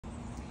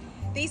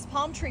These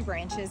palm tree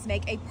branches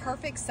make a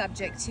perfect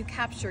subject to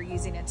capture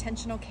using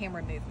intentional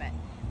camera movement.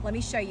 Let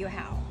me show you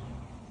how.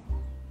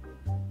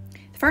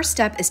 First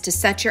step is to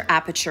set your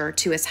aperture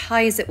to as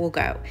high as it will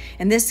go.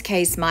 In this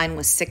case, mine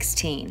was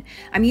 16.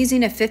 I'm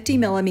using a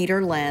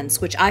 50mm lens,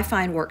 which I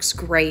find works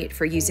great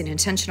for using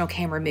intentional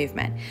camera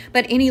movement,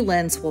 but any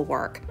lens will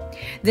work.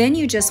 Then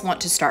you just want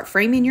to start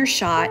framing your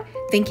shot,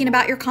 thinking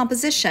about your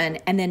composition,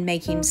 and then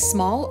making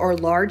small or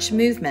large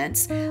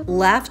movements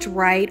left,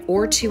 right,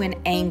 or to an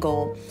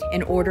angle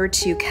in order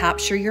to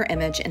capture your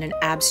image in an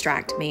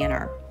abstract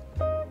manner.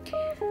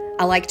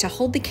 I like to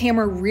hold the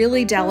camera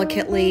really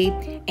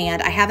delicately,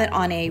 and I have it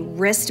on a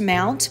wrist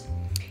mount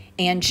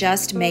and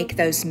just make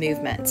those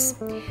movements.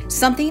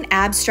 Something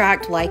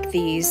abstract like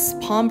these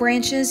palm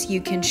branches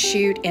you can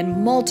shoot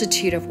in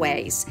multitude of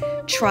ways.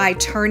 Try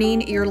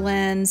turning your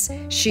lens,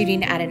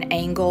 shooting at an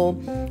angle,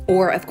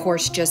 or of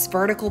course just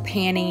vertical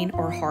panning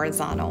or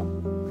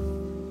horizontal.